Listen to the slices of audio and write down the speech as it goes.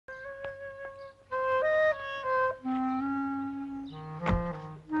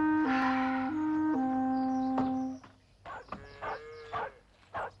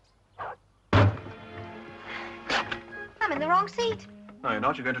wrong seat. No, you're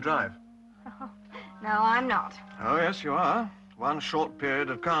not. You're going to drive. Oh, no, I'm not. Oh, yes, you are. One short period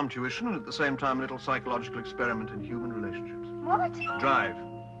of calm tuition and at the same time a little psychological experiment in human relationships. What? Drive.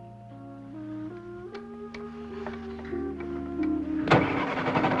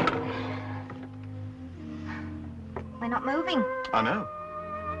 We're not moving. I know.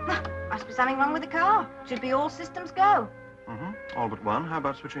 Must be something wrong with the car. Should be all systems go. Mm-hmm. All but one. How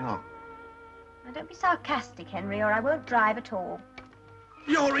about switching off? Now, don't be sarcastic, Henry, or I won't drive at all.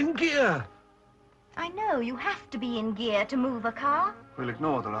 You're in gear. I know. You have to be in gear to move a car. We'll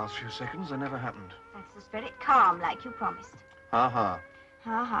ignore the last few seconds. They never happened. That's the spirit. Calm, like you promised. Ha-ha.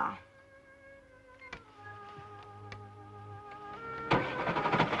 Ha-ha.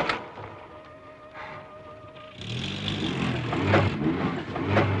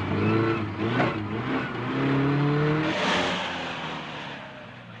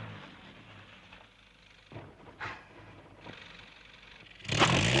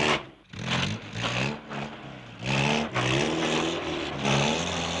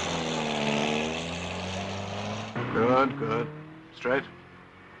 Good, good. Straight.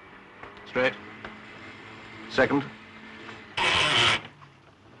 Straight. Second.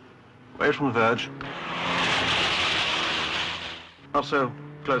 Away from the verge. Not so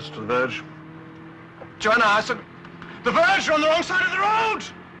close to the verge. Joanna, I said, the verge, you're on the wrong side of the road!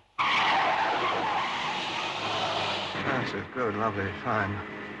 That's it. Good, lovely, fine.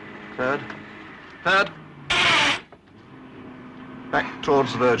 Third. Third. Back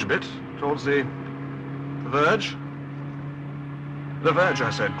towards the verge a bit. Towards the verge. The verge, I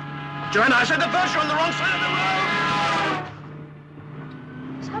said. Joanna, I said the verge, you're on the wrong side of the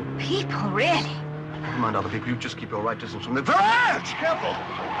road! Some people, really. Never mind other people, you just keep your right distance from the verge! Careful!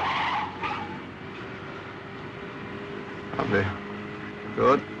 Lovely.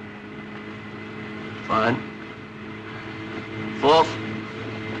 Good. Fine. Fourth.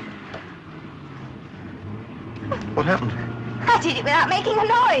 What happened? I did it without making a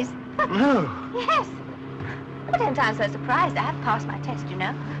noise. No. Yes. I don't sound so surprised. I have passed my test, you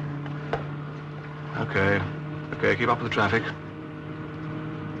know. Okay. Okay, keep up with the traffic.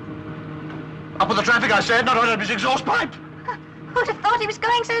 Up with the traffic, I said, not on his exhaust pipe! Who'd have thought he was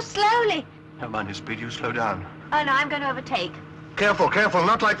going so slowly? Never mind his speed, you slow down. Oh, no, I'm going to overtake. Careful, careful,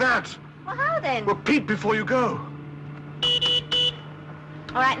 not like that. Well, how then? Well, peep before you go.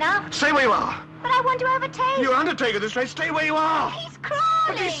 All right, now? Stay where you are. But I want to overtake. You're undertaker this race, stay where you are. He's crawling.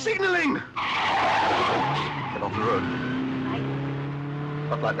 But he's signaling. Get off the road.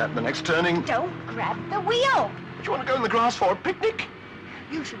 Not like that, the next turning. Don't grab the wheel. What do you want to go in the grass for, a picnic?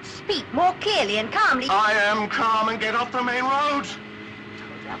 You should speak more clearly and calmly. I am calm and get off the main road. I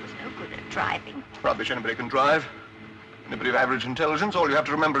told you I was no good at driving. Rubbish, anybody can drive. Anybody of average intelligence, all you have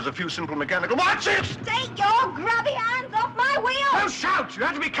to remember is a few simple mechanical... Watch it! Take your grubby hands off my wheel! Don't shout! You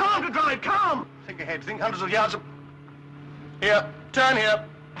have to be calm to drive, calm! Think ahead, think hundreds of yards of... Here, turn here.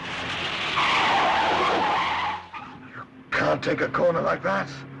 You can't take a corner like that.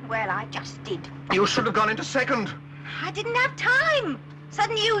 Well, I just did. You should have gone into second. I didn't have time.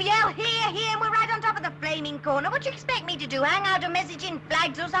 Suddenly you yell, here, and we're right on top of the flaming corner. What do you expect me to do, hang out a message in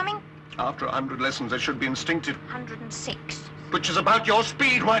flags or something? After 100 lessons, they should be instinctive. 106. Which is about your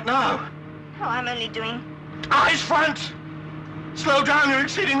speed right now. Oh, I'm only doing... Eyes front! Slow down, you're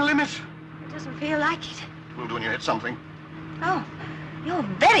exceeding the limit. It doesn't feel like it. Will do when you hit something. Oh, you're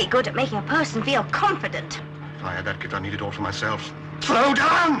very good at making a person feel confident. If I had that kit, I need it all for myself. Slow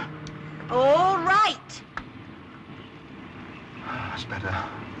down! All right. That's better.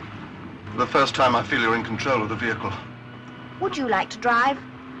 For the first time, I feel you're in control of the vehicle. Would you like to drive?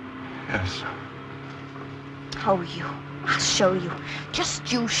 Yes. Oh, you. I'll show you. Just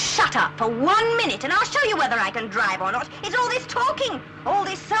you shut up for 1 minute and I'll show you whether I can drive or not. It's all this talking, all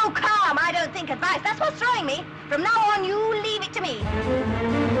this so calm, I don't think advice. That's what's throwing me. From now on, you leave it to me.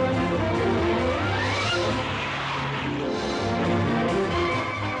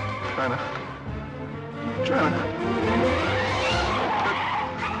 Joanna. Joanna.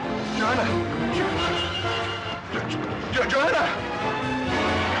 Joanna. Joanna.